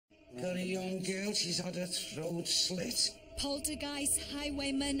very young girl. She's had her throat slit. Poltergeist,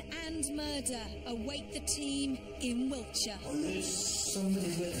 highwayman and murder await the team in Wiltshire. Oh, there's somebody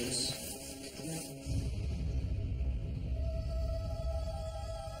with us.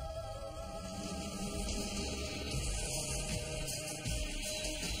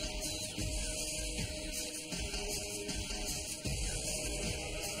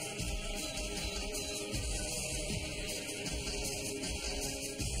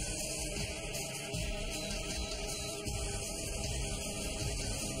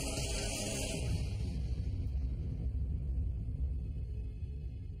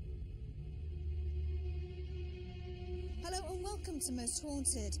 Welcome to Most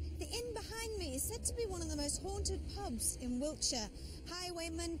Haunted. The inn behind me is said to be one of the most haunted pubs in Wiltshire.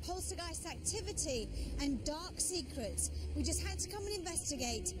 Highwaymen, poltergeist activity and dark secrets. We just had to come and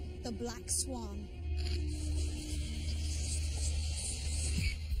investigate the Black Swan.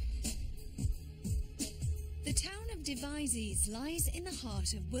 The town of Devizes lies in the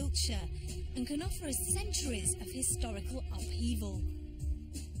heart of Wiltshire and can offer us centuries of historical upheaval.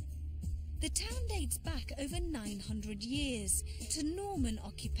 The town dates back over 900 years to Norman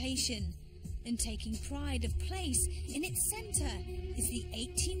occupation, and taking pride of place in its centre is the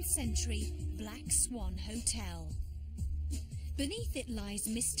 18th century Black Swan Hotel. Beneath it lies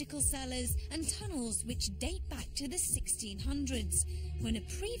mystical cellars and tunnels which date back to the 1600s, when a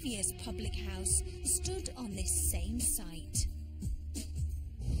previous public house stood on this same site.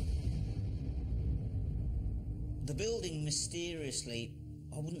 The building mysteriously,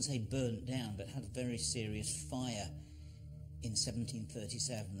 I wouldn't say burnt down, but had a very serious fire in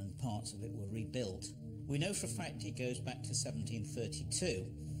 1737, and parts of it were rebuilt. We know for a fact it goes back to 1732,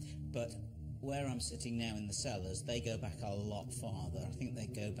 but where I'm sitting now in the cellars, they go back a lot farther. I think they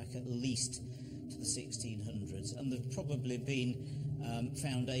go back at least to the 1600s, and there's probably been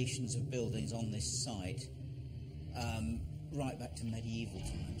foundations of buildings on this site right back to medieval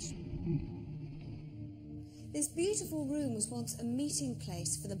times. This beautiful room was once a meeting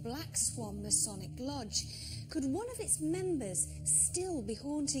place for the Black Swan Masonic Lodge. Could one of its members still be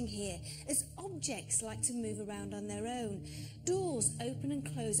haunting here, as objects like to move around on their own? Doors open and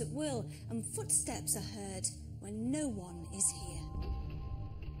close at will, and footsteps are heard when no one is here.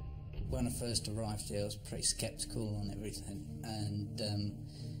 When I first arrived here, I was pretty sceptical on everything, and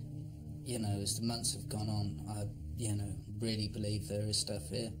you know, as the months have gone on, I really believe there is stuff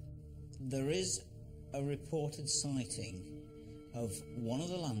here. There is a reported sighting of one of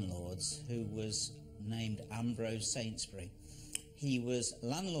the landlords who was named Ambrose Saintsbury. He was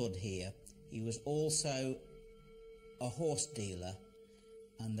landlord here. He was also a horse dealer,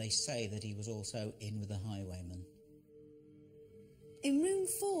 and they say that he was also in with the highwayman. In room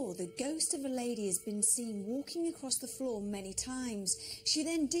 4, the ghost of a lady has been seen walking across the floor many times. She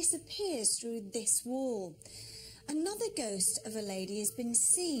then disappears through this wall. Another ghost of a lady has been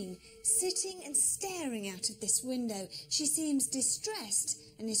seen sitting and staring out of this window. She seems distressed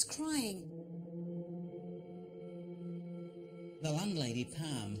and is crying. The landlady,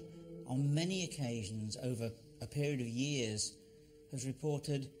 Pam, on many occasions over a period of years, has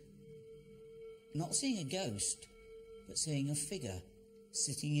reported not seeing a ghost, but seeing a figure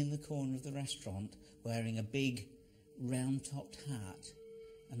sitting in the corner of the restaurant wearing a big round-topped hat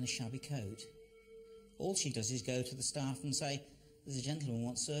and a shabby coat. All she does is go to the staff and say, "There's a gentleman who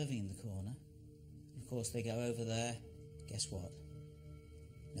wants serving in the corner." And of course they go over there. Guess what?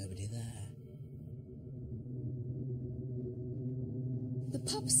 Nobody there. The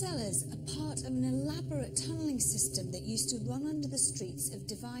pub cellars are part of an elaborate tunnelling system that used to run under the streets of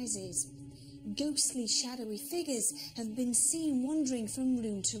Devizes. Ghostly, shadowy figures have been seen wandering from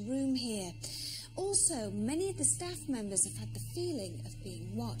room to room here. Also, many of the staff members have had the feeling of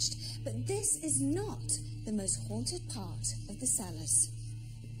being watched, but this is not the most haunted part of the cellars.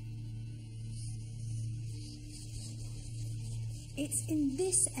 It's in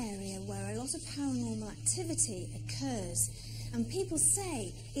this area where a lot of paranormal activity occurs, and people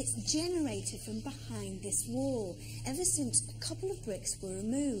say it's generated from behind this wall, ever since a couple of bricks were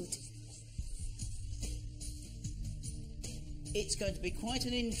removed. It's going to be quite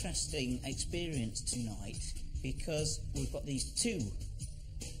an interesting experience tonight, because we've got these two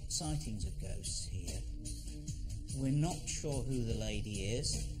sightings of ghosts here. We're not sure who the lady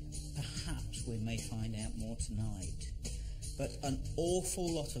is. Perhaps we may find out more tonight. But an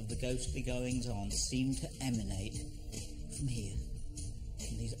awful lot of the ghostly goings-on seem to emanate from here,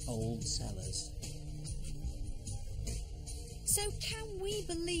 from these old cellars. So can we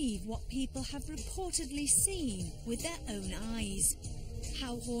believe what people have reportedly seen with their own eyes?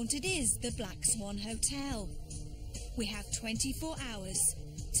 How haunted is the Black Swan Hotel? We have 24 hours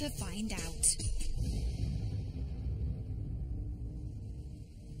to find out.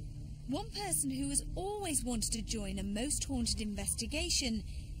 One person who has always wanted to join a most haunted investigation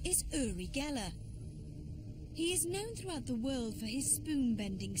is Uri Geller. He is known throughout the world for his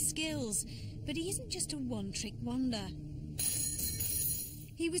spoon-bending skills, but he isn't just a one-trick wonder.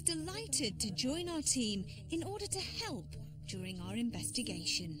 He was delighted to join our team in order to help during our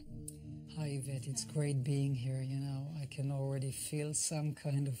investigation. Hi Yvette, it's great being here, you know. I can already feel some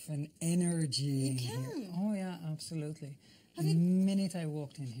kind of an energy in here. Oh yeah, absolutely. The minute I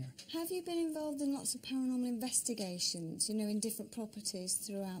walked in here. Have you been involved in lots of paranormal investigations, you know, in different properties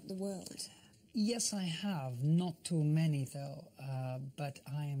throughout the world? Yes, I have. Not too many, though. But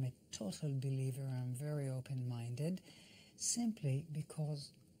I am a total believer. I'm very open-minded, simply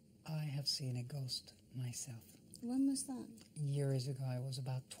because I have seen a ghost myself. When was that? Years ago. I was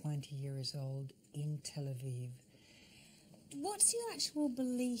about 20 years old in Tel Aviv. What's your actual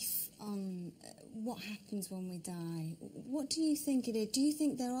belief on what happens when we die? What do you think it is? Do you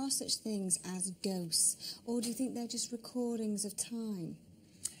think there are such things as ghosts, or do you think they're just recordings of time?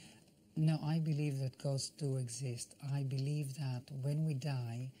 No, I believe that ghosts do exist. I believe that when we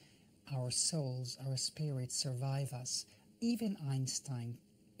die, our souls, our spirits survive us. Even Einstein,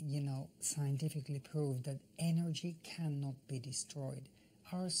 you know, scientifically proved that energy cannot be destroyed.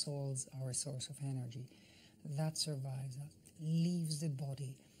 Our souls are a source of energy that survives us, leaves the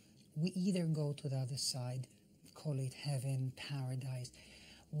body. We either go to the other side, call it heaven, paradise.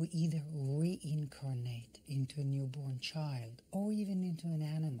 We either reincarnate into a newborn child or even into an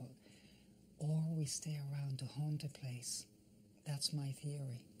animal, or we stay around to haunt a place. That's my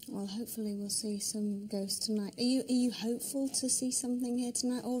theory. Well, hopefully we'll see some ghosts tonight. Are you hopeful to see something here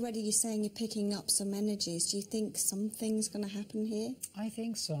tonight? Already you're saying you're picking up some energies. Do you think something's going to happen here? I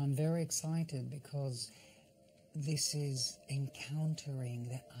think so. I'm very excited because this is encountering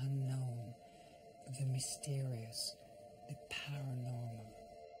the unknown, the mysterious, the paranormal.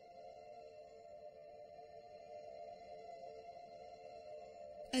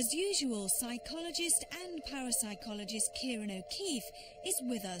 As usual, psychologist and parapsychologist Kieran O'Keefe is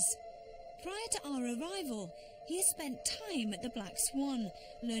with us. Prior to our arrival, he has spent time at the Black Swan,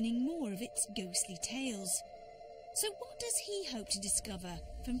 learning more of its ghostly tales. So what does he hope to discover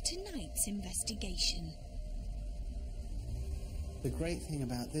from tonight's investigation? The great thing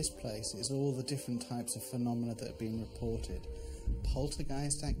about this place is all the different types of phenomena that have been reported.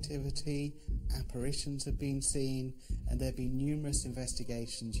 Poltergeist activity, apparitions have been seen, and there have been numerous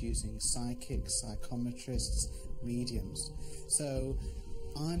investigations using psychics, psychometrists, mediums. So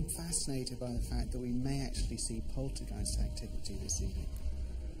I'm fascinated by the fact that we may actually see poltergeist activity this evening.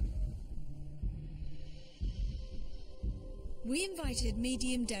 We invited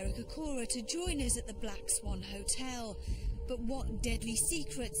medium Derek Okora to join us at the Black Swan Hotel. But what deadly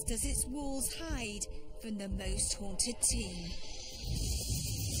secrets does its walls hide from the most haunted team?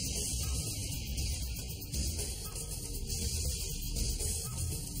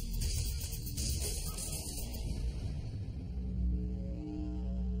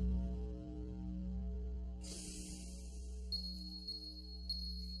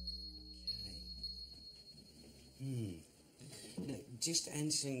 Just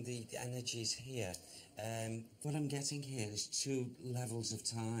entering the energies here, what I'm getting here is 2 levels of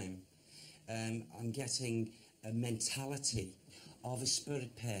time. I'm getting a mentality of a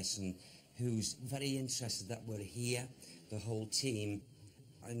spirit person who's very interested that we're here, the whole team.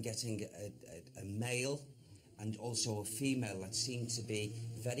 I'm getting a male and also a female that seem to be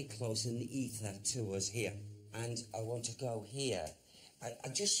very close in the ether to us here. And I want to go here. I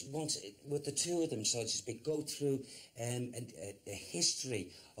just want, with the 2 of them, so to speak, go through a history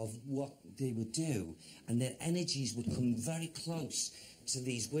of what they would do, and their energies would come very close to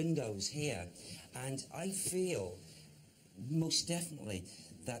these windows here. And I feel, most definitely,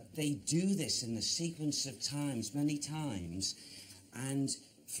 that they do this in a sequence of times, many times, and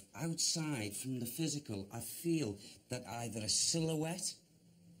outside from the physical, I feel that either a silhouette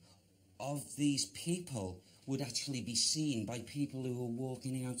of these people would actually be seen by people who are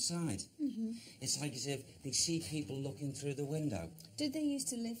walking outside. Mm-hmm. It's like as if they see people looking through the window. Did they used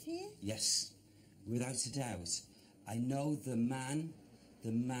to live here? Yes, without a doubt. I know the man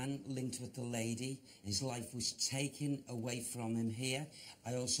linked with the lady, his life was taken away from him here.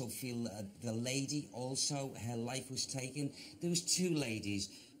 I also feel the lady also, her life was taken. There was 2 ladies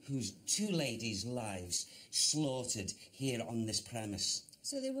whose 2 ladies' lives slaughtered here on this premise.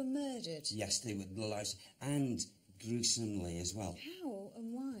 So they were murdered? Yes, they were, and gruesomely as well. How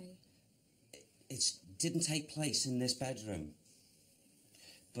and why? It didn't take place in this bedroom.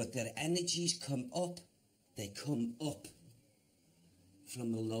 But their energies come up, they come up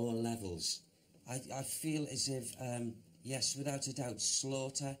from the lower levels. I feel as if, yes, without a doubt,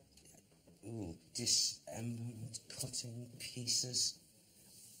 slaughter, dismemberment, cutting pieces,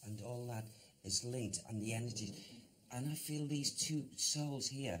 and all that is linked, and the energy. And I feel these two souls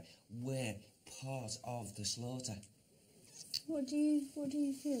here were part of the slaughter. What do you feel,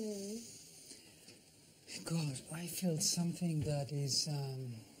 Lily? God, I feel something that is.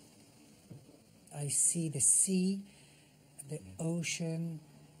 I see the sea, the ocean.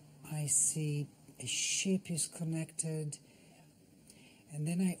 I see a ship is connected, and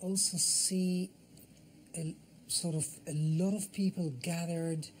then I also see a lot of people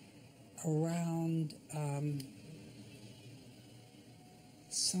gathered around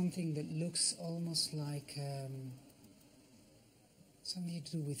something that looks almost like something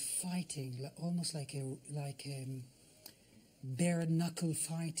to do with fighting, almost like a bare knuckle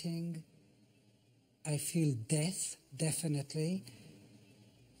fighting. I feel death, definitely.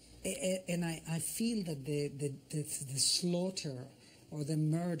 And I feel that the slaughter or the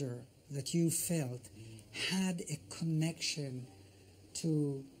murder that you felt had a connection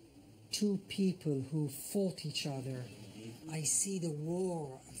to two people who fought each other. I see the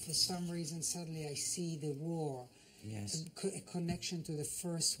war. For some reason, suddenly I see the war. Yes. A connection to the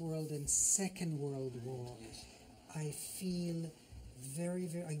First World and Second World War. Yes. I feel very,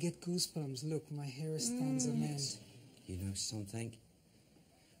 very... I get goosebumps. Look, my hair stands on end. You know something?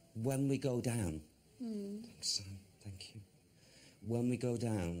 When we go down... Thanks, Sam. Thank you. When we go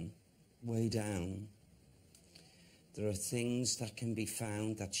down, way down, there are things that can be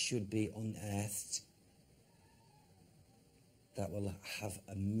found that should be unearthed that will have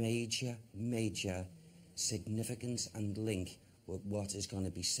a major, major significance and link with what is going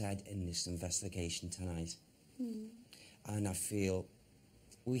to be said in this investigation tonight. And I feel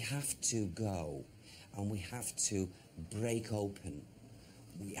we have to go and we have to break open.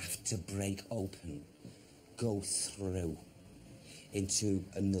 We have to break open, go through into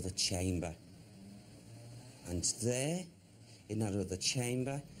another chamber. And there, in that other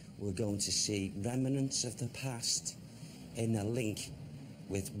chamber, we're going to see remnants of the past in a link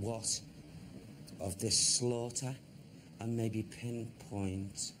with what of this slaughter, and maybe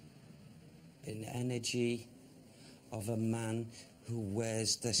pinpoint an energy of a man who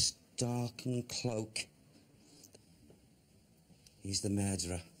wears this darkened cloak. He's the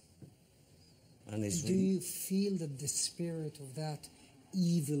murderer. And do you feel that the spirit of that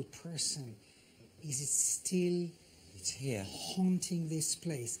evil person, is it still... It's here. Haunting this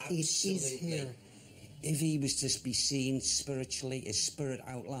place? Absolutely. It is here. If he was to be seen spiritually, his spirit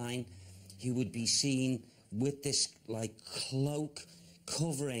outline, he would be seen with this, like, cloak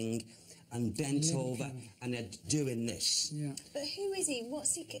covering and bent over and doing this. Yeah. But who is he?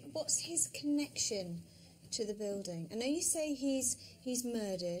 What's his connection to the building? I know you say he's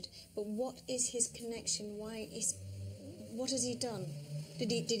murdered, but what is his connection? What has he done? Did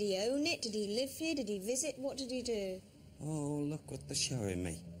he own it? Did he live here? Did he visit? What did he do? Oh, look what they're showing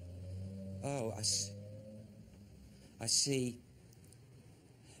me. Oh, I see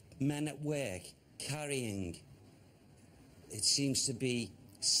men at work carrying, it seems to be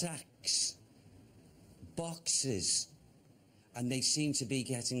sacks, boxes, and they seem to be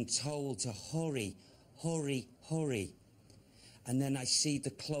getting told to hurry, hurry, hurry. And then I see the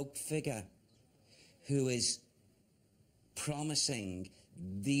cloaked figure who is promising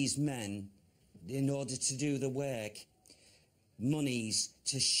these men, in order to do the work, monies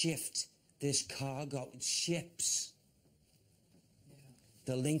to shift this cargo, ships.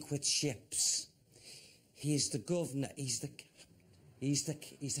 The link with ships. He's the governor. He's the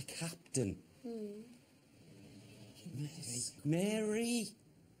captain. Mary,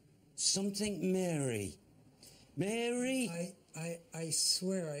 something Mary. Mary. I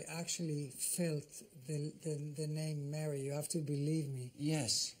swear I actually felt the name Mary. You have to believe me.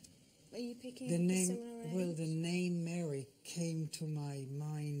 Yes. Are you picking the up name? similar Well, the name Mary came to my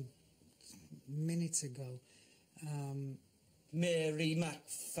mind minutes ago. Mary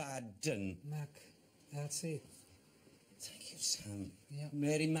McFadden. That's it. Thank you, Sam. Yeah.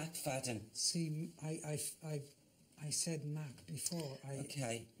 Mary McFadden. See, I said Mac before.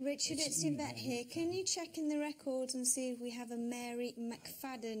 Okay. Richard, it's Yvette here. Can you check in the records and see if we have a Mary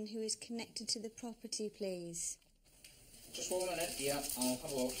McFadden who is connected to the property, please? Just 1 minute, yeah, I'll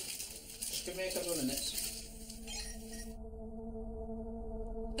have a look. Just give me a couple of minutes.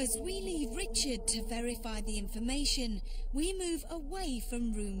 As we leave Richard to verify the information, we move away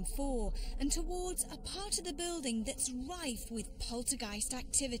from room 4 and towards a part of the building that's rife with poltergeist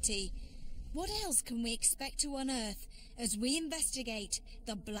activity. What else can we expect to unearth as we investigate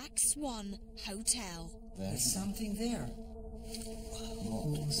the Black Swan Hotel? There's something there.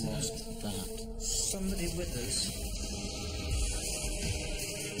 What was that? Somebody with us.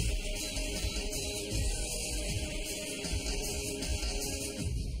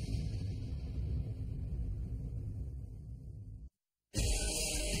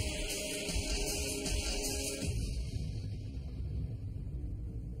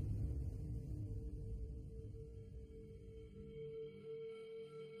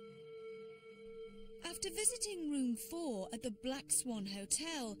 After visiting room 4 at the Black Swan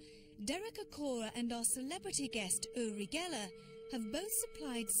Hotel, Derek Okora and our celebrity guest Uri Geller have both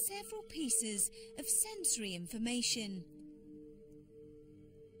supplied several pieces of sensory information.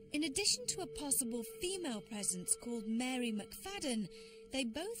 In addition to a possible female presence called Mary McFadden, they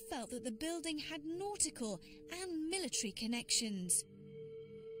both felt that the building had nautical and military connections.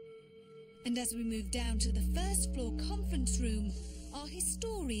 And as we move down to the first floor conference room, our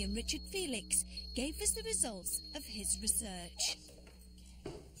historian Richard Felix gave us the results of his research.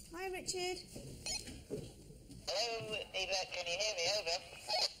 Hi, Richard. Hello, Eva, can you hear me? Over.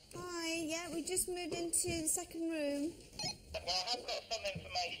 Hi, yeah, we just moved into the second room. Well, I have got some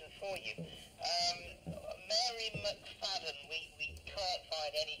information for you. Mary McFadden, we can't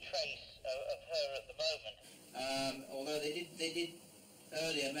find any trace of her at the moment. Although they did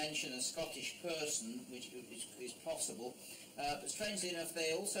earlier mention a Scottish person, which is possible, but strangely enough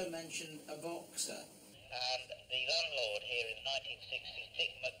they also mentioned a boxer. And the landlord here in 1960,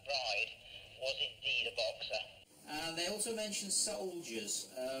 Dick McBride, was indeed a boxer. And they also mentioned soldiers,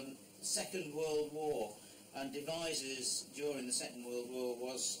 Second World War, and Devizes during the Second World War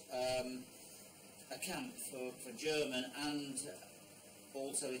was a camp for German and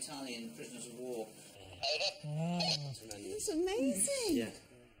also Italian prisoners of war. Wow, that's amazing. Yeah.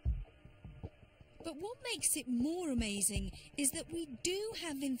 But what makes it more amazing is that we do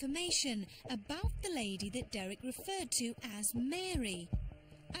have information about the lady that Derek referred to as Mary.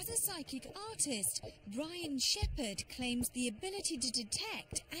 As a psychic artist, Brian Shepherd claims the ability to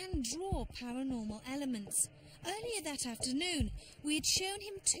detect and draw paranormal elements. Earlier that afternoon, we had shown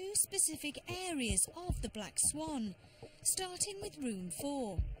him 2 specific areas of the Black Swan, starting with room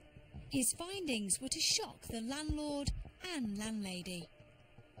 4. His findings were to shock the landlord and landlady.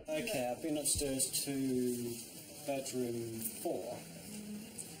 Okay, I've been upstairs to bedroom 4,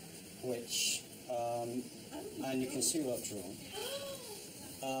 which, and you can see what I've drawn.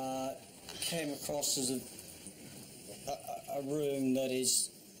 Came across as a room that is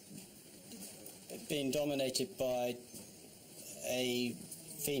being dominated by a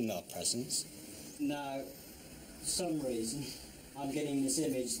female presence. Now, for some reason, I'm getting this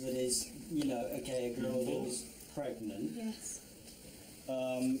image that is, you know, okay, a girl that was pregnant. Yes.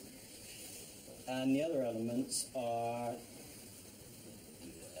 And the other elements are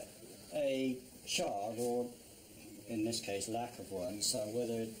a child, or in this case, lack of one. So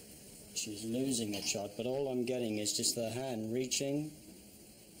whether she's losing a child, but all I'm getting is just the hand reaching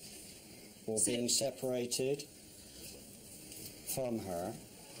or being separated from her,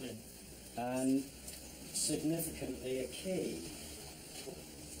 and significantly a key.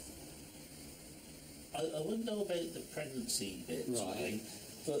 I wouldn't know about the pregnancy bit, Right.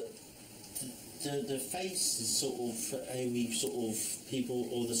 But the face is sort of how we sort of people,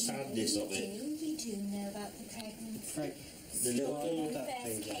 or the sadness of it. We do know about the pregnancy. The little When that I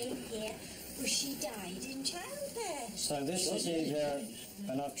first baby. came here, well, she died in childbirth. So this is either,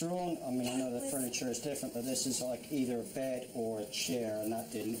 and I've drawn, I mean, I know the furniture is different, but this is like either a bed or a chair, and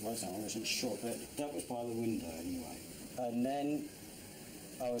that I wasn't sure, but that was by the window anyway. And then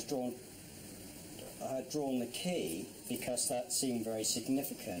I had drawn the key because that seemed very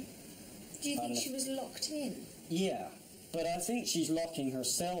significant. Do you think she was locked in? Yeah, but I think she's locking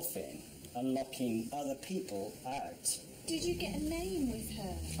herself in and locking other people out. Did you get a name with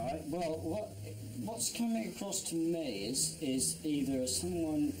her? Right. Well, what's coming across to me is either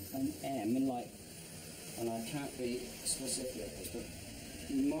someone, an M, and I can't be specific, but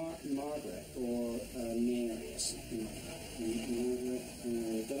Margaret or Mary or something like that. Margaret, I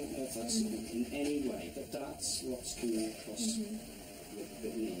don't know if that's in any way, but that's what's coming across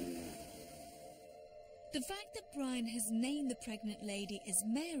with me. The fact that Brian has named the pregnant lady as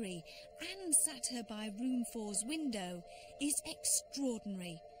Mary and sat her by room 4's window is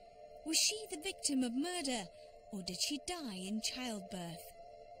extraordinary. Was she the victim of murder, or did she die in childbirth?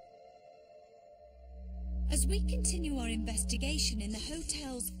 As we continue our investigation in the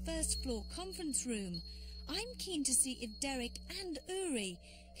hotel's first floor conference room, I'm keen to see if Derek and Uri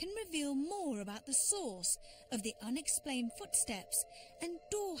can reveal more about the source of the unexplained footsteps and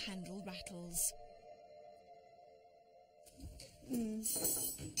door handle rattles.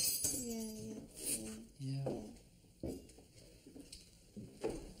 Yeah.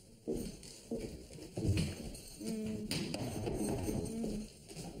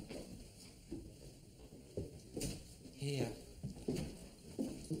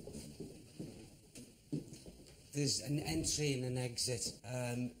 there's an entry and an exit.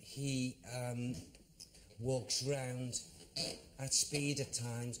 He walks round at speed at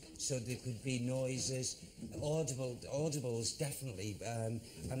times, so there could be noises, audibles definitely,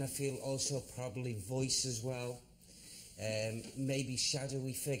 and I feel also probably voice as well, maybe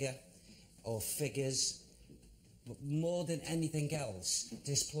shadowy figure or figures, but more than anything else,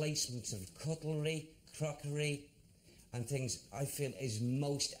 displacement of cutlery, crockery, and things I feel is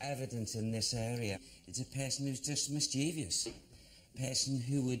most evident in this area. It's a person who's just mischievous, a person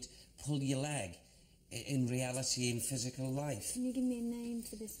who would pull your leg in reality, in physical life. Can you give me a name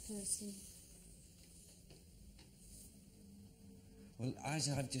for this person? Well, as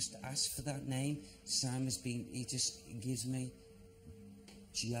I've just asked for that name, Sam he just gives me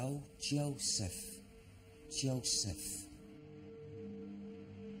Joseph.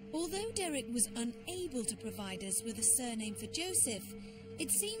 Although Derek was unable to provide us with a surname for Joseph, it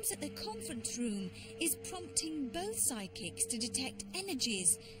seems that the conference room is prompting both psychics to detect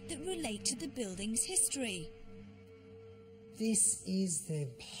energies that relate to the building's history. This is the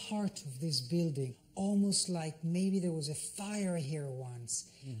heart of this building, almost like maybe there was a fire here once,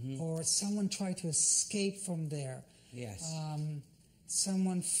 or someone tried to escape from there. Yes.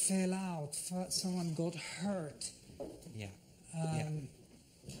 Someone fell out, someone got hurt. Yeah.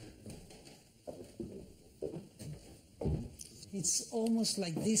 It's almost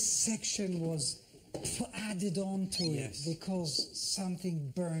like this section was added on to it because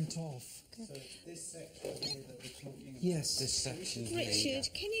something burnt off. So it's this section here that we're talking about? Yes. This section here. Richard,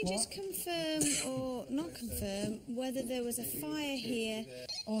 can you just confirm or not confirm whether there was a fire here?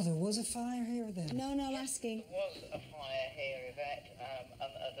 Oh, there was a fire here then? No, I'm asking. There was a fire here, Yvette, and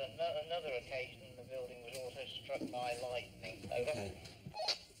at another occasion the building was also struck by lightning. Okay.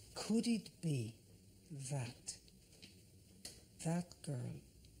 Could it be that girl,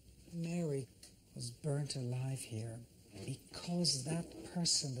 Mary, was burnt alive here because that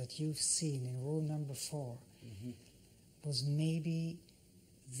person that you've seen in room number 4 was maybe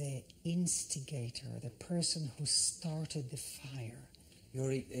the instigator, the person who started the fire?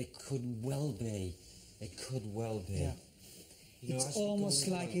 It could well be. It could well be. Yeah. You know, It's almost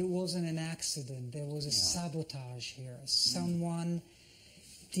like it wasn't an accident. There was a sabotage here. Someone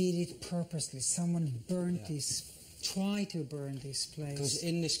did it purposely. Someone burnt tried to burn this place. Because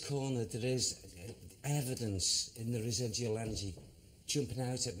in this corner there is evidence in the residual energy jumping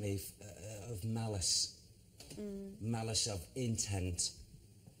out at me of malice. Malice of intent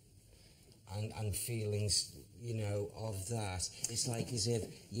and feelings, you know, of that. It's like as if,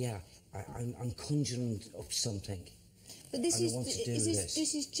 I'm conjuring up something. But this and I want to do this.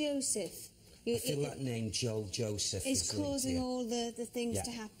 This is Joseph. I feel that name, Joseph, is causing all the things to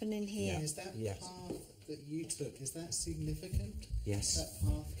happen in here. Is that path that you took, is that significant? Yes. That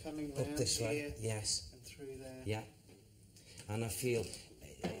path coming round up this here way, yes. and through there? Yeah. And I feel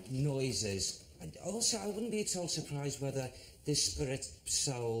noises. And also, I wouldn't be at all surprised whether this spirit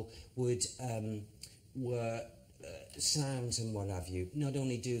soul would were sounds and what have you. Not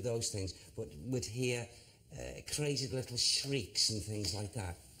only do those things, but would hear crazy little shrieks and things like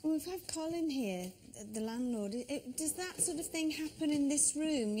that. Well, we've had Colin here, the landlord. Does that sort of thing happen in this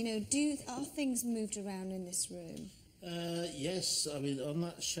room? You know, are things moved around in this room? Yes, I mean, on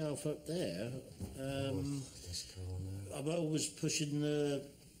that shelf up there, I'm always pushing the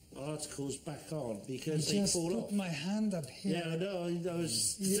articles back on because they fall off. I just put my hand up here. Yeah, I know,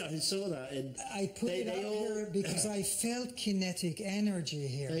 I saw that. And I put it up here because I felt kinetic energy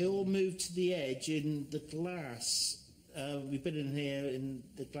here. They all moved to the edge in the glass. We've been in here and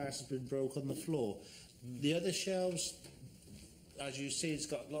the glass has been broke on the floor. The other shelves, as you see, it's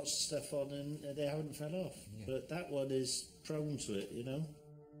got lots of stuff on and they haven't fell off. But that one is prone to it, you know.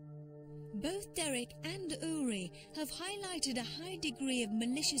 Both Derek and Uri have highlighted a high degree of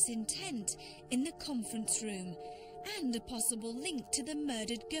malicious intent in the conference room and a possible link to the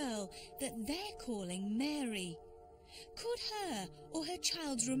murdered girl that they're calling Mary. Could her or her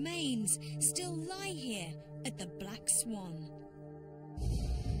child's remains still lie here at the Black Swan?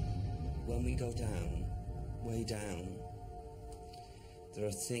 When we go down, way down, there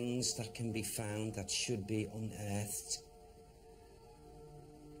are things that can be found that should be unearthed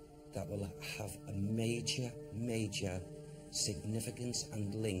that will have a major significance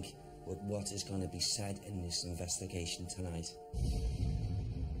and link with what is going to be said in this investigation tonight.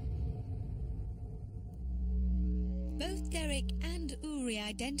 Both Derek and Uri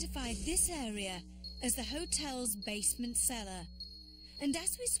identified this area as the hotel's basement cellar, and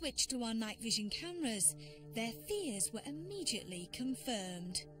as we switched to our night vision cameras, their fears were immediately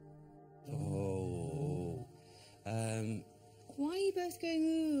confirmed. Why are you both going,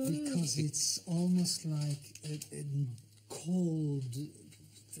 ooh? Because it's almost like a cold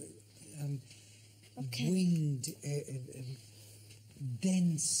wind,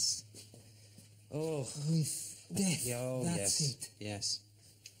 dense, with death. That's it. Yes.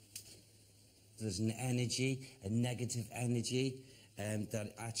 There's an energy, a negative energy,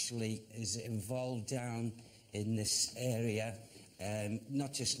 that actually is involved down in this area.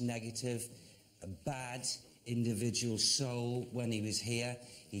 Not just negative, a bad individual soul when he was here.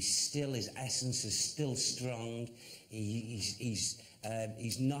 His essence is still strong. He's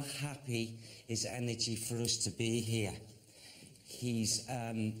not happy, his energy for us to be here. He's,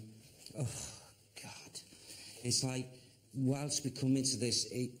 oh God. It's like, whilst we come into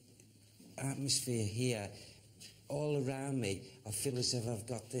this atmosphere here, all around me, I feel as if I've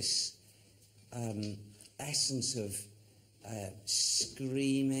got this essence of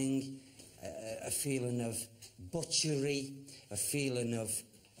screaming, a feeling of butchery, a feeling of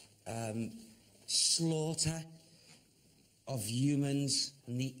slaughter of humans,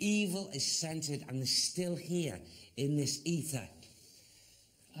 and the evil is centered and is still here in this ether.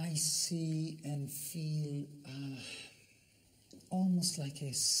 I see and feel almost like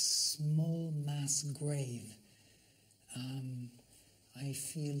a small mass grave. I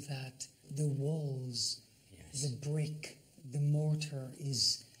feel that the walls, the brick, the mortar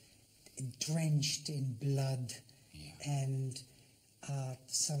is drenched in blood, and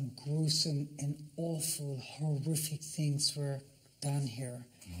some gruesome and awful, horrific things were done here.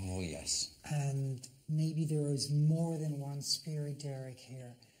 Oh, yes. And maybe there is more than one spirit, Derek,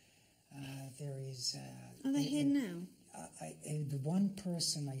 here. There is... Are they here now? The one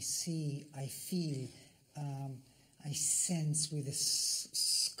person I see, I feel, I sense with a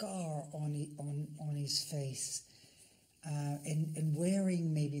scar on his face, and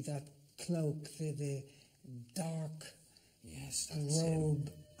wearing maybe that cloak, the dark robe.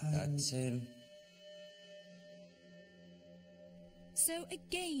 That's him. So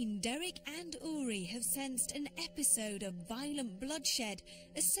again, Derek and Uri have sensed an episode of violent bloodshed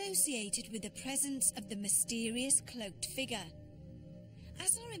associated with the presence of the mysterious cloaked figure.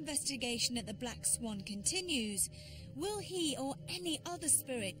 As our investigation at the Black Swan continues, will he or any other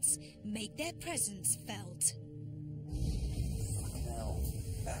spirits make their presence felt? Hell,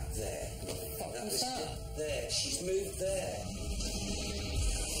 back there. That was just there. She's moved there.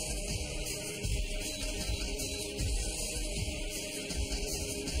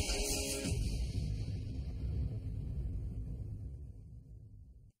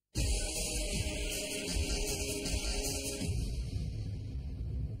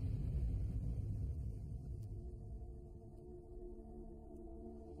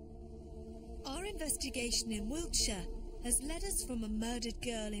 Our investigation in Wiltshire has led us from a murdered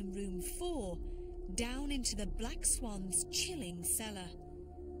girl in room 4 down into the Black Swan's chilling cellar.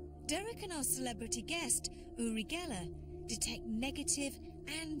 Derek and our celebrity guest, Uri Geller, detect negative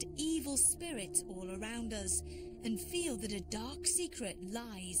and evil spirits all around us and feel that a dark secret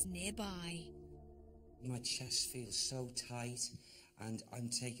lies nearby. My chest feels so tight, and I'm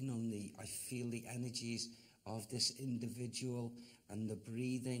taking on I feel the energies of this individual and the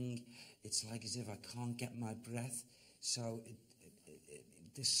breathing. It's like as if I can't get my breath. So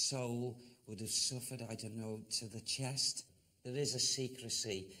this soul would have suffered, I don't know, to the chest. There is a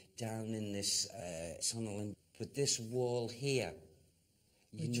secrecy down in this tunnel, but this wall here,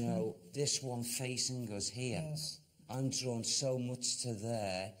 you know, this one facing us here, I'm drawn so much to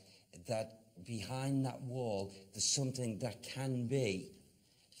there that behind that wall there's something that can be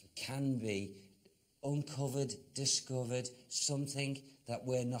uncovered, discovered, something that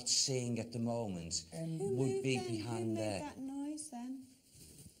we're not seeing at the moment would be behind there. Who made that noise then?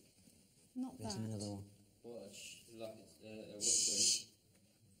 Not There's that. another one. What? Like whispering.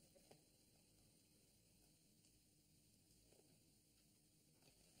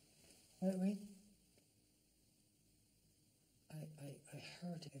 Wait. I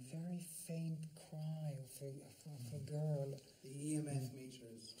heard a very faint cry of a girl. The EMF meter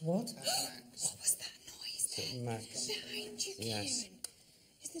is What? at max. What was that noise then? Max. Behind you, Yes. Kieran.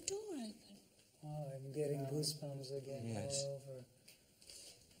 Is the door open? Oh, I'm getting goosebumps again Yes. all over.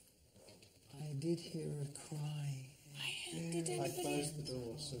 I did hear a cry. Did I anybody... closed the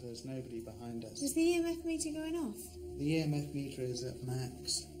door, so there's nobody behind us. Was the EMF meter going off? The EMF meter is at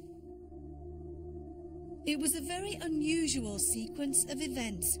max. It was a very unusual sequence of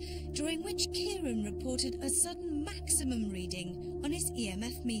events during which Kieran reported a sudden maximum reading on his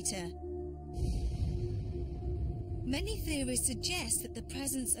EMF meter. Many theories suggest that the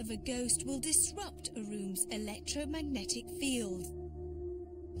presence of a ghost will disrupt a room's electromagnetic field.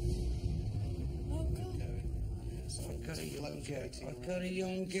 Oh, God. Sorry. got a young girl. I've got a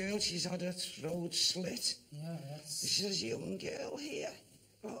young girl. She's had her throat slit. Yeah, that's... This is a young girl here.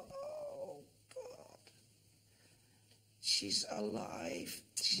 Oh, God. She's alive.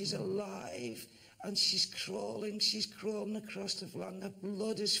 She's alive. And she's crawling across the floor, and the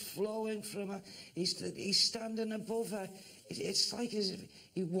blood is flowing from her. He's standing above her. It's like as if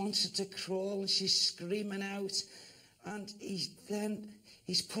he wants her to crawl, and she's screaming out. And he's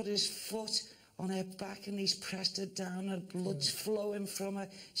put his foot on her back, and he's pressed her down. Her blood's flowing from her.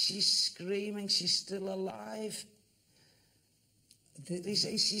 She's screaming. She's still alive.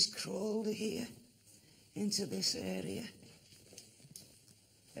 She's crawled here into this area.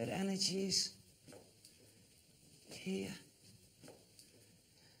 Her energies here.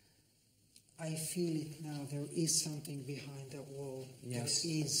 I feel it now. There is something behind that wall. Yes.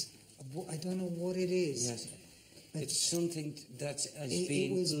 There is. I don't know what it is. Yes. It's something that has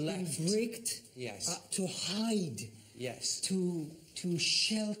been left. Been bricked. Yes. To hide. Yes. To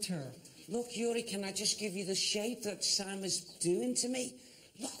shelter. Look, Yuri, can I just give you the shape that Sam is doing to me?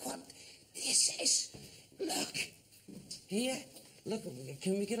 Look what this is. Look. Here. Look,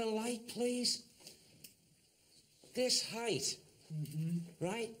 can we get a light, please? This height,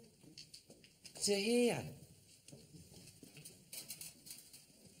 right, to here.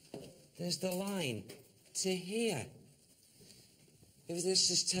 There's the line to here. If this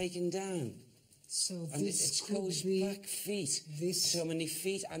is taken down, so and this it goes back feet, so many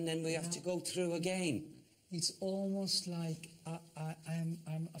feet, and then we have to go through again. It's almost like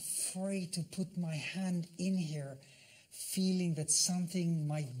I'm afraid to put my hand in here, feeling that something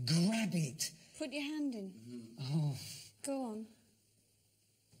might grab it. Put your hand in. Oh. Go on.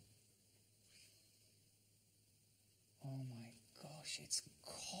 Oh my gosh, it's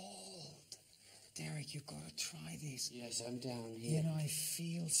cold. Derek, you've got to try this. Yes, I'm down here. You know, I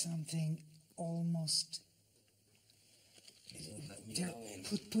feel something almost... Let me Derek, go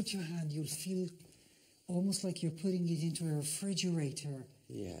in. put your hand, you'll feel almost like you're putting it into a refrigerator.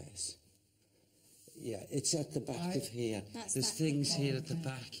 Yes. Yeah, it's at the back of here. There's that things here at the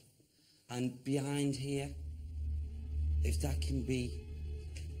back. And behind here, if that can be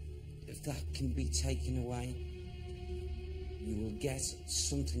taken away, you will get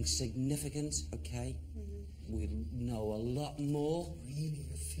something significant, okay? We'll know a lot more. Really,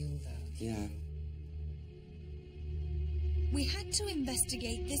 you feel that? Yeah. We had to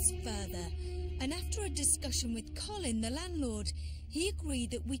investigate this further, and after a discussion with Colin, the landlord, he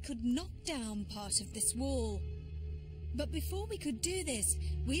agreed that we could knock down part of this wall. But before we could do this,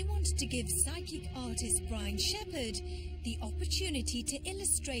 we wanted to give psychic artist Brian Shepherd the opportunity to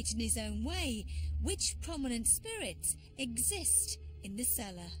illustrate in his own way which prominent spirits exist in the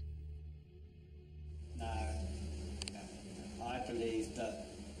cellar. Now, I believe that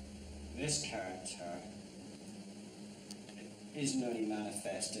this character isn't only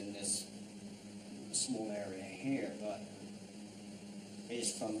manifest in this small area here, but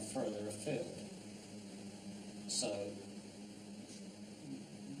is from further afield. So,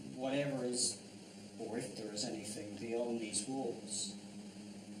 whatever is, or if there is anything beyond these walls,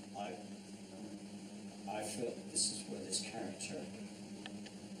 I feel that this is where this character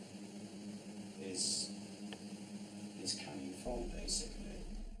is coming from, basically.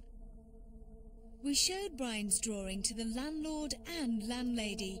 We showed Brian's drawing to the landlord and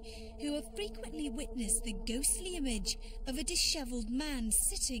landlady, who have frequently witnessed the ghostly image of a dishevelled man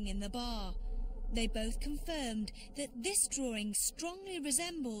sitting in the bar. They both confirmed that this drawing strongly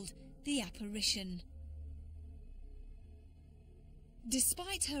resembled the apparition.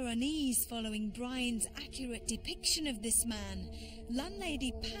 Despite her unease following Brian's accurate depiction of this man,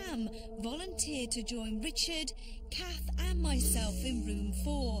 landlady Pam volunteered to join Richard, Kath and myself in room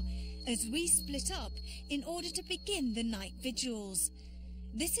 4, as we split up in order to begin the night vigils.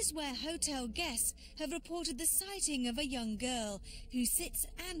 This is where hotel guests have reported the sighting of a young girl who sits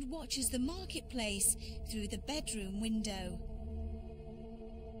and watches the marketplace through the bedroom window.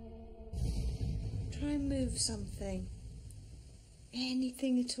 Try and move something.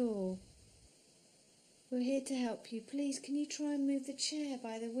 Anything at all. We're here to help you. Please, can you try and move the chair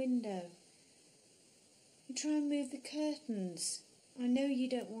by the window? You try and move the curtains. I know you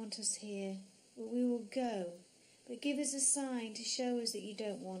don't want us here, but we will go. But give us a sign to show us that you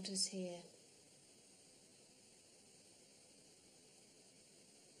don't want us here.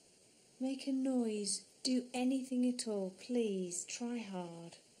 Make a noise. Do anything at all. Please, try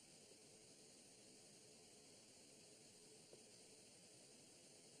hard.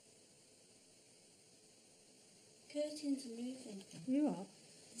 Curtains are moving. You are?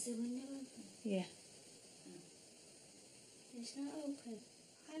 Is the window open? Yeah. It's not open.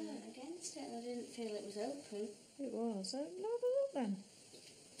 I went against it and I didn't feel it was open. It was. Have a look then.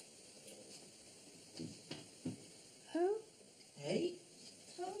 Who? Hey?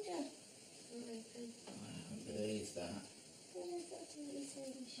 Told you. I haven't believed that.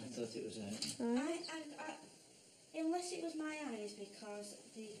 I thought it was I, unless it was my eyes, because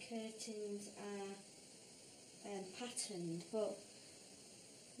the curtains are patterned, but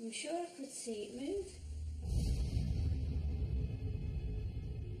I'm sure I could see it move.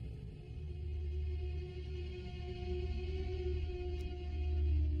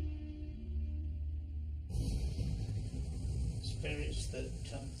 Spirits that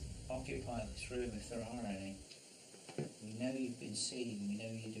occupy this room, if there are any. We know you've been seen, we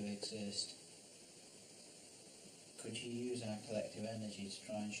know you do exist. Could you use our collective energy to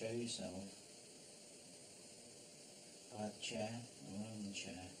try and show yourself? By the chair or on the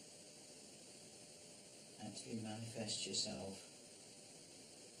chair? Actually manifest yourself.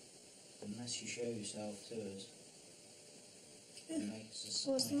 Unless you show yourself to us. It makes a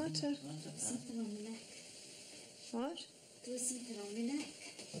sign. What's the matter? Something on my neck. What? There was something on my neck.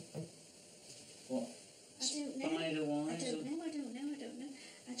 What? I don't know. Spider-wise? I don't know.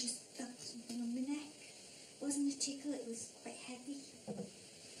 I just felt something on my neck. It wasn't a tickle, it was quite heavy.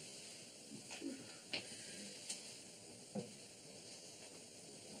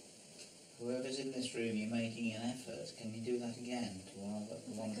 Whoever's in this room, you're making an effort. Can you do that again to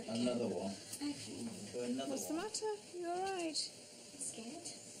another one? To another What's the one. matter? You alright? I'm scared.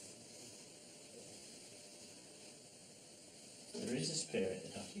 There is a spirit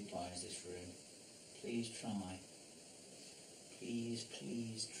that occupies this room. Please try.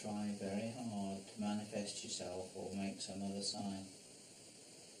 Please try very hard to manifest yourself or make some other sign.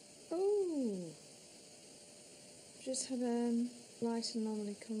 Oh. Just had a light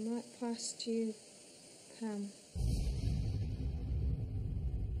anomaly come right past you, Pam.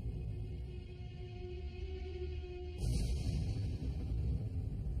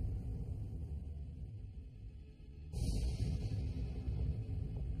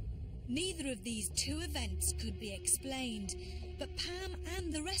 Neither of these two events could be explained, but Pam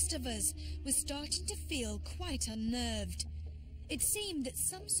and the rest of us were starting to feel quite unnerved. It seemed that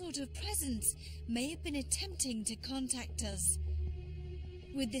some sort of presence may have been attempting to contact us.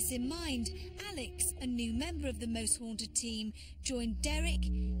 With this in mind, Alex, a new member of the Most Haunted team, joined Derek,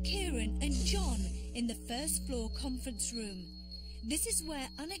 Kieran and John in the first floor conference room. This is where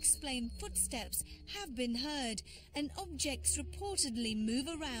unexplained footsteps have been heard and objects reportedly move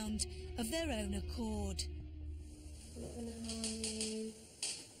around of their own accord. I'm not going to harm you.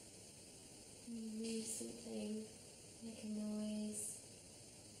 Move something. Make a noise.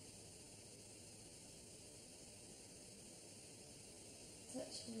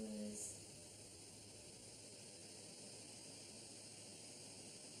 Touch words.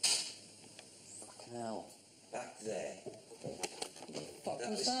 Fucking hell. Back there. What That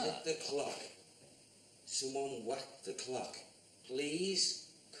was was that? the clock. Someone whacked the clock. Please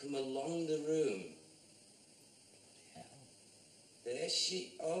come along the room. There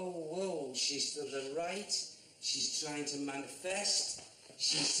she... Oh, whoa. She's to the right. She's trying to manifest.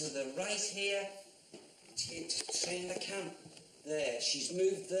 She's to the right here. Train the camp. There. She's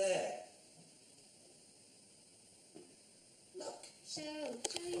moved there. Look. Show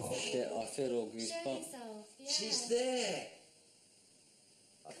yourself. Oh shit, I feel all Show goosebumps. yourself. Yeah. She's there.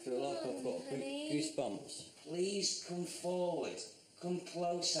 I feel like I've got Honey. goosebumps. Please come forward. Come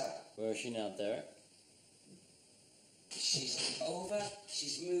closer. Where is she now, Derek? She's over.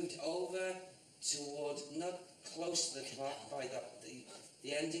 She's moved over toward, not close to the clock, by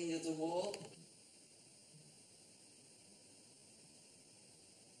the ending of the wall.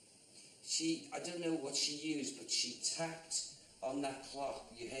 I don't know what she used, but she tapped on that clock.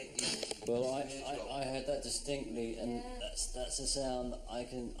 You heard Well, I heard that distinctly, and that's a sound I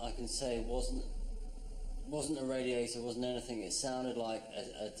can say wasn't a radiator, wasn't anything. It sounded like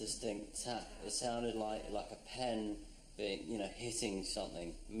a distinct tap. It sounded like a pen being, hitting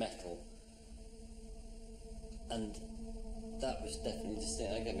something metal, and that was definitely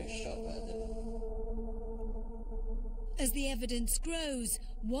distinct. That gave me a shock. That did. As the evidence grows,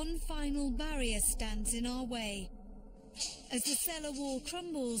 one final barrier stands in our way. As the cellar wall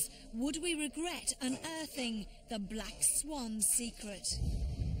crumbles, would we regret unearthing the Black Swan secret?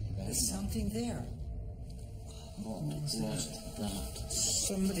 There's something there. What was that?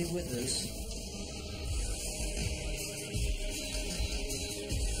 Somebody with us.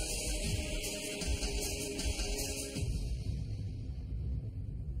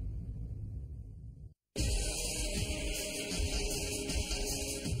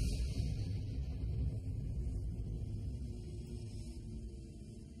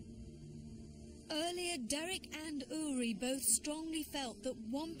 Earlier Earlier, Derek and Uri both strongly felt that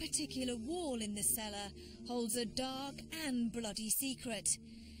one particular wall in the cellar holds a dark and bloody secret.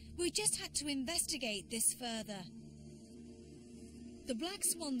 We just had to investigate this further. The Black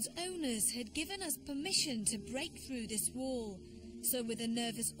Swan's owners had given us permission to break through this wall, so with a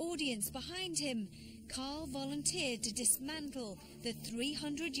nervous audience behind him, Carl volunteered to dismantle the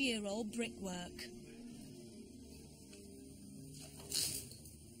 300-year-old brickwork.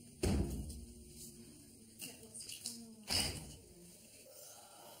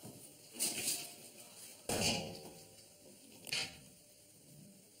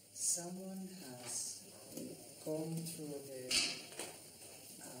 Someone has gone through the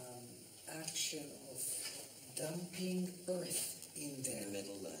action of dumping earth in there. In the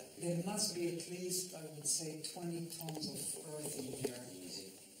middle there. There must be at least, I would say, 20 tons of earth in there.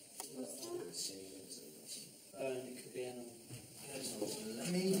 Easy. It could be animal.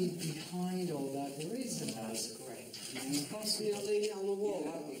 Maybe behind all that there is a nice grave. Possibly I'll leave it on the wall,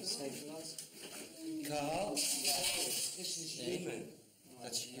 haven't we, to stabilise? Carl? This is human.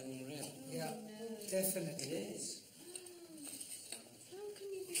 That's human rib. Yeah, definitely. It is. How can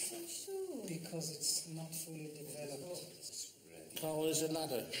you be so sure? Because it's not fully developed. Carl, there's a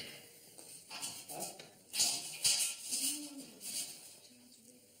ladder.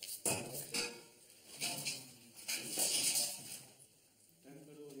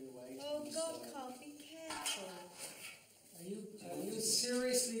 Oh God, Carl, be careful. Are you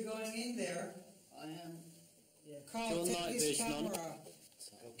seriously going in there? I am. Yeah. Carl, Don't take like this this, man. camera.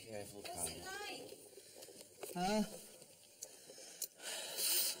 Go careful, Carl. What's it like? Huh?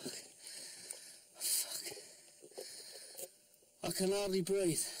 I can hardly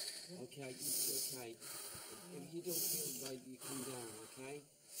breathe. Okay, okay. If you don't feel right, you come down, okay?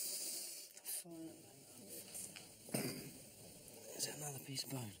 Is that another piece of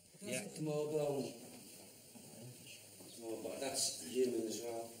bone? Yeah, more bone. More bone. That's human as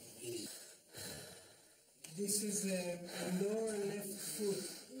well. This is the lower left foot.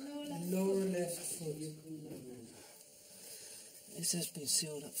 Lower left foot. This has been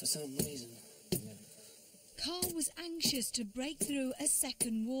sealed up for some reason. Carl was anxious to break through a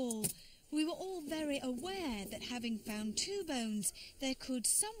second wall. We were all very aware that having found two bones, there could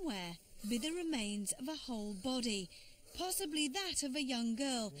somewhere be the remains of a whole body, possibly that of a young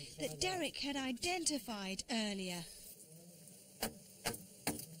girl that Derek had identified earlier.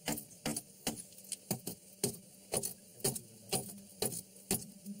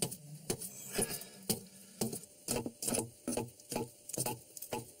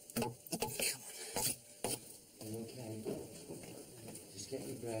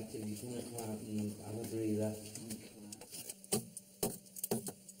 If you want to come out and have a breather.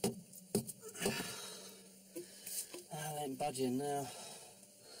 I ain't budging now.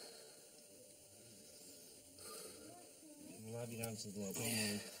 I'll be down to the door, don't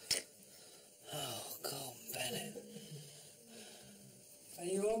worry. Oh, God, Bennett. Are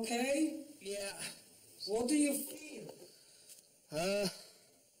you okay? Yeah. What do you feel?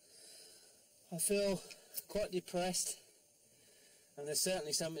 I feel quite depressed. And there's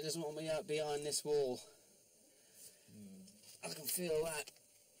certainly something that doesn't want me out behind this wall. I can feel that.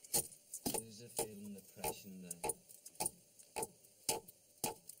 There's a feeling of depression there.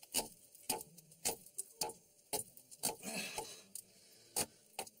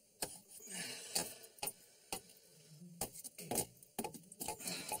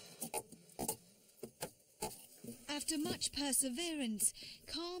 After much perseverance,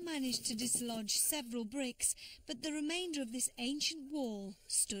 Carl managed to dislodge several bricks, but the remainder of this ancient wall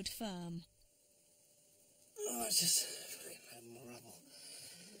stood firm. Oh, it's just more rubble.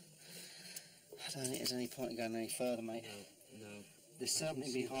 I don't think there's any point in going any further, mate. No. There's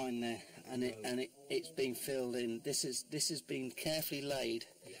something behind there, and it's been filled in. This has been carefully laid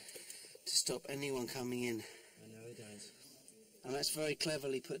to stop anyone coming in. I know it does. And that's very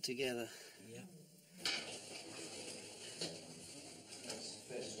cleverly put together. Yeah.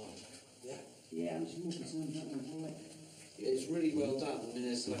 First one. Yeah. Yeah, I'm just walking some something right. It's really well done. I mean,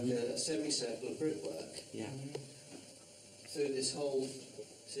 it's like a semicircle of brickwork. Yeah. Through this whole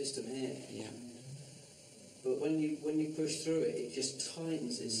system here. Yeah. But when you push through it, it just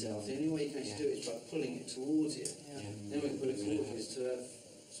tightens itself. The only way you can actually do it is by pulling it towards you. Yeah. Then we can pull it towards you is to have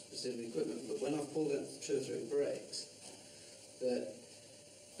specific equipment. But when I've pulled out 2 or 3 bricks, that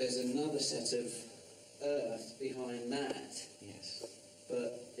there's another set of earth behind that. Yes.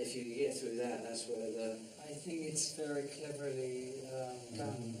 But if you get through that, that's where the... I think it's very cleverly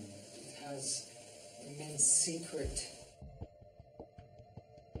done. It has immense secret.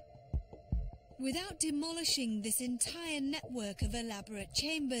 Without demolishing this entire network of elaborate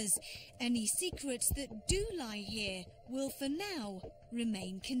chambers, any secrets that do lie here will for now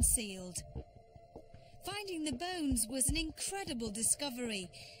remain concealed. Finding the bones was an incredible discovery,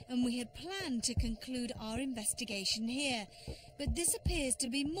 and we had planned to conclude our investigation here, but this appears to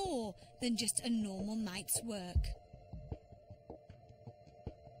be more than just a normal night's work.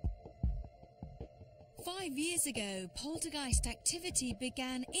 5 years ago, poltergeist activity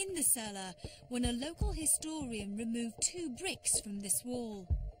began in the cellar when a local historian removed 2 bricks from this wall.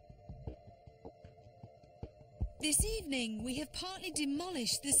 This evening, we have partly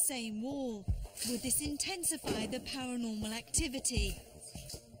demolished the same wall. Would this intensify the paranormal activity?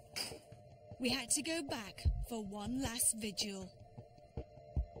 We had to go back for one last vigil.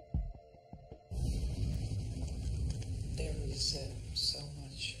 There is so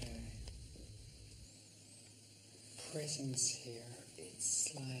much presence here.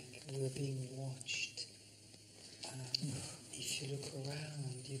 It's like we're being watched. If you look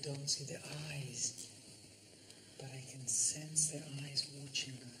around, you don't see the eyes, but I can sense the eyes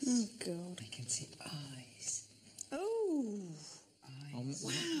watching us. Oh, God. I can see eyes. Oh! Eyes.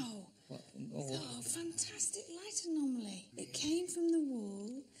 Wow! Oh, fantastic light anomaly. It came from the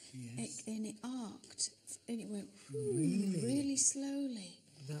wall, and it arced, and it went really slowly.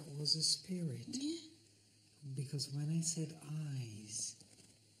 That was a spirit. Yeah. Because when I said eyes,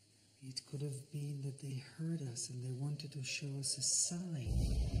 it could have been that they heard us and they wanted to show us a sign.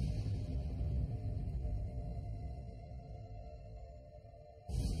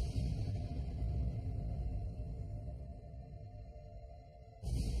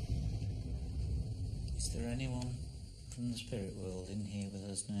 Is there anyone from the spirit world in here with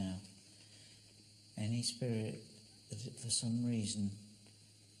us now? Any spirit that for some reason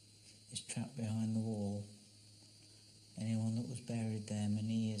is trapped behind the wall? Anyone that was buried there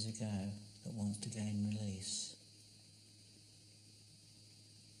many years ago that wants to gain release?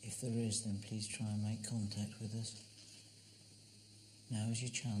 If there is, then please try and make contact with us. Now is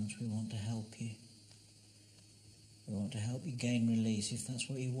your chance. We want to help you. We want to help you gain release. If that's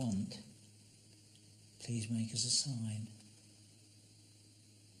what you want, please make us a sign.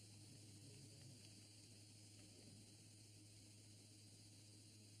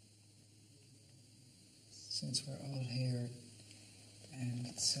 Since we're all here and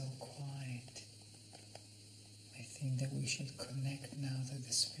it's so quiet, I think that we should connect now to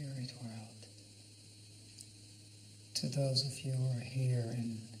the spirit world. To those of you who are here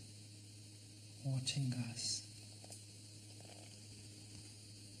and watching us.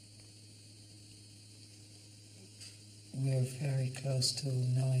 We're very close to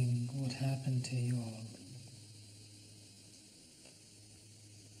knowing what happened to you all.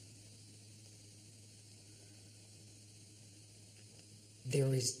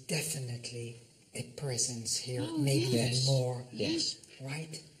 There is definitely a presence here, maybe even more. Yes.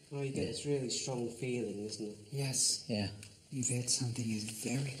 Right? Oh, you get this really strong feeling, isn't it? Yes. Yeah. Yvette, something is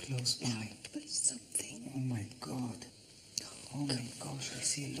very close by. But something. Oh my God. Oh my gosh, I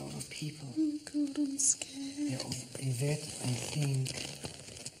see a lot of people. Oh God, I'm scared. Yvette,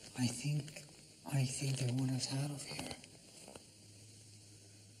 I think they want us out of here.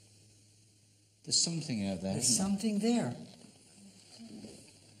 There's something out there. There's something there.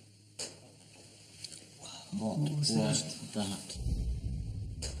 What was that?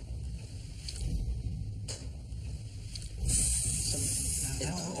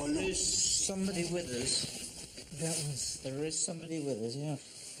 There is somebody with us. There is somebody with us, yeah.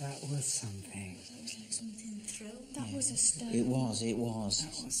 That was something. Looks like something thrown. That was a stone. It was.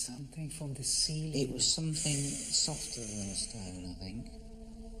 That was something from the ceiling. It was something softer than a stone, I think.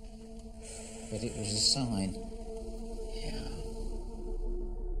 But it was a sign. Yeah.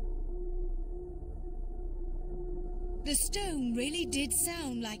 The stone really did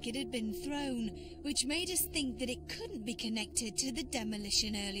sound like it had been thrown, which made us think that it couldn't be connected to the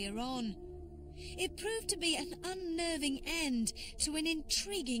demolition earlier on. It proved to be an unnerving end to an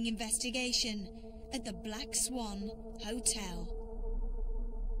intriguing investigation at the Black Swan Hotel.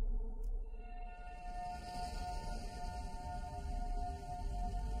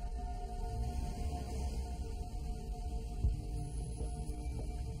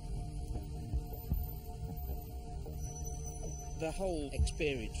 The whole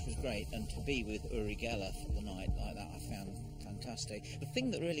experience was great, and to be with Uri Geller for the night like that I found fantastic. The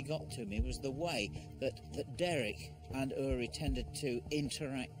thing that really got to me was the way that Derek and Uri tended to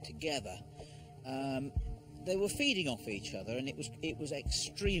interact together. They were feeding off each other, and it was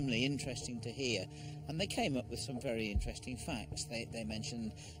extremely interesting to hear. And they came up with some very interesting facts. They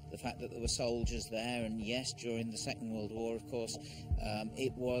mentioned the fact that there were soldiers there, and yes, during the Second World War, of course,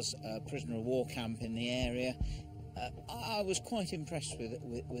 it was a prisoner of war camp in the area. I was quite impressed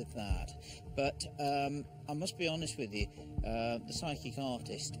with that, but I must be honest with you, the psychic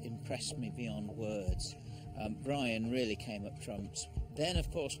artist impressed me beyond words. Brian really came up trumps. Then,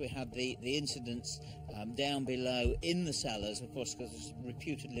 of course, we had the incidents down below in the cellars, of course, because there's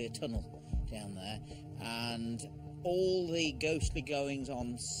reputedly a tunnel down there, and all the ghostly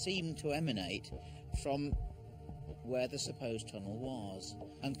goings-on seemed to emanate from where the supposed tunnel was.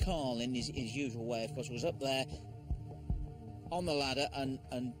 And Carl, in his usual way, of course, was up there on the ladder and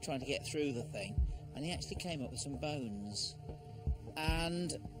trying to get through the thing, and he actually came up with some bones.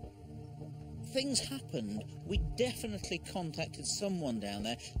 And things happened. We definitely contacted someone down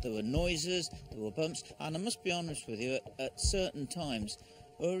there. There were noises, there were bumps, and I must be honest with you, at certain times,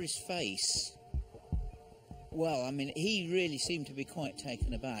 Uri's face, well, I mean, he really seemed to be quite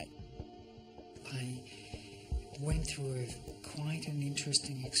taken aback. I went through quite an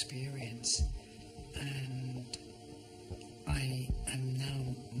interesting experience, and I am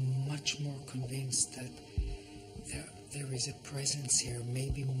now much more convinced that there is a presence here,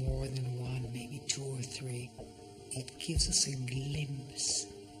 maybe more than one, maybe two or three. It gives us a glimpse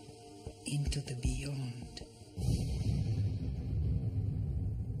into the beyond.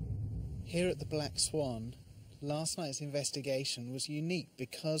 Here at the Black Swan, last night's investigation was unique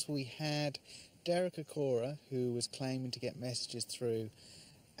because we had Derek Okora, who was claiming to get messages through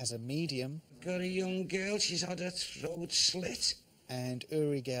as a medium. Got a young girl, she's had her throat slit. And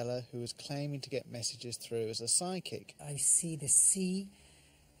Uri Geller, who was claiming to get messages through as a psychic. I see the sea,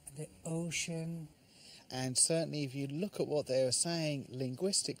 the ocean. And certainly if you look at what they were saying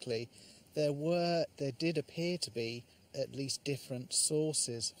linguistically, there did appear to be at least different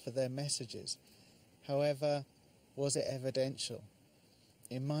sources for their messages. However, was it evidential?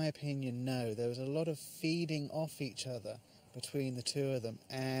 In my opinion, no. There was a lot of feeding off each other between the two of them,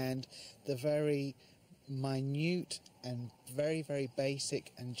 and the very minute and very, very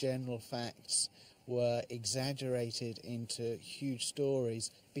basic and general facts were exaggerated into huge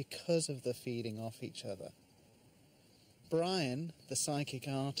stories because of the feeding off each other. Brian, the psychic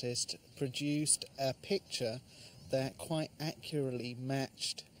artist, produced a picture that quite accurately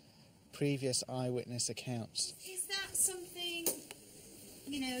matched previous eyewitness accounts. Is that something,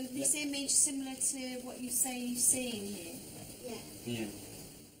 you know, this image similar to what you say you're seeing here? Yeah.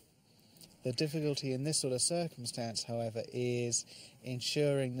 The difficulty in this sort of circumstance, however, is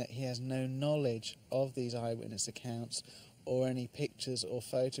ensuring that he has no knowledge of these eyewitness accounts or any pictures or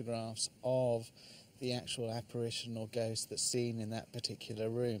photographs of the actual apparition or ghost that's seen in that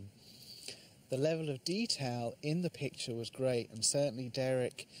particular room. The level of detail in the picture was great, and certainly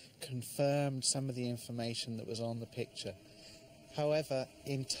Derek confirmed some of the information that was on the picture. However,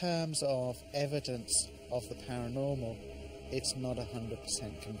 in terms of evidence of the paranormal, it's not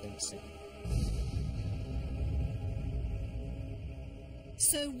 100% convincing.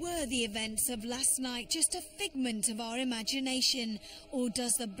 So were the events of last night just a figment of our imagination, or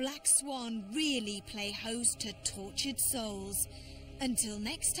does the Black Swan really play host to tortured souls? Until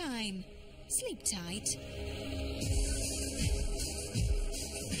next time, sleep tight.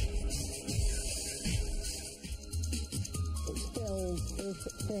 It's filled with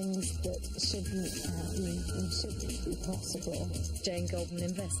things that shouldn't be possible. Jane Goldman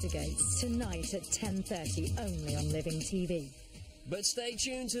investigates tonight at 10:30 only on Living TV. But stay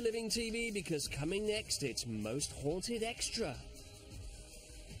tuned to Living TV, because coming next, it's Most Haunted Extra.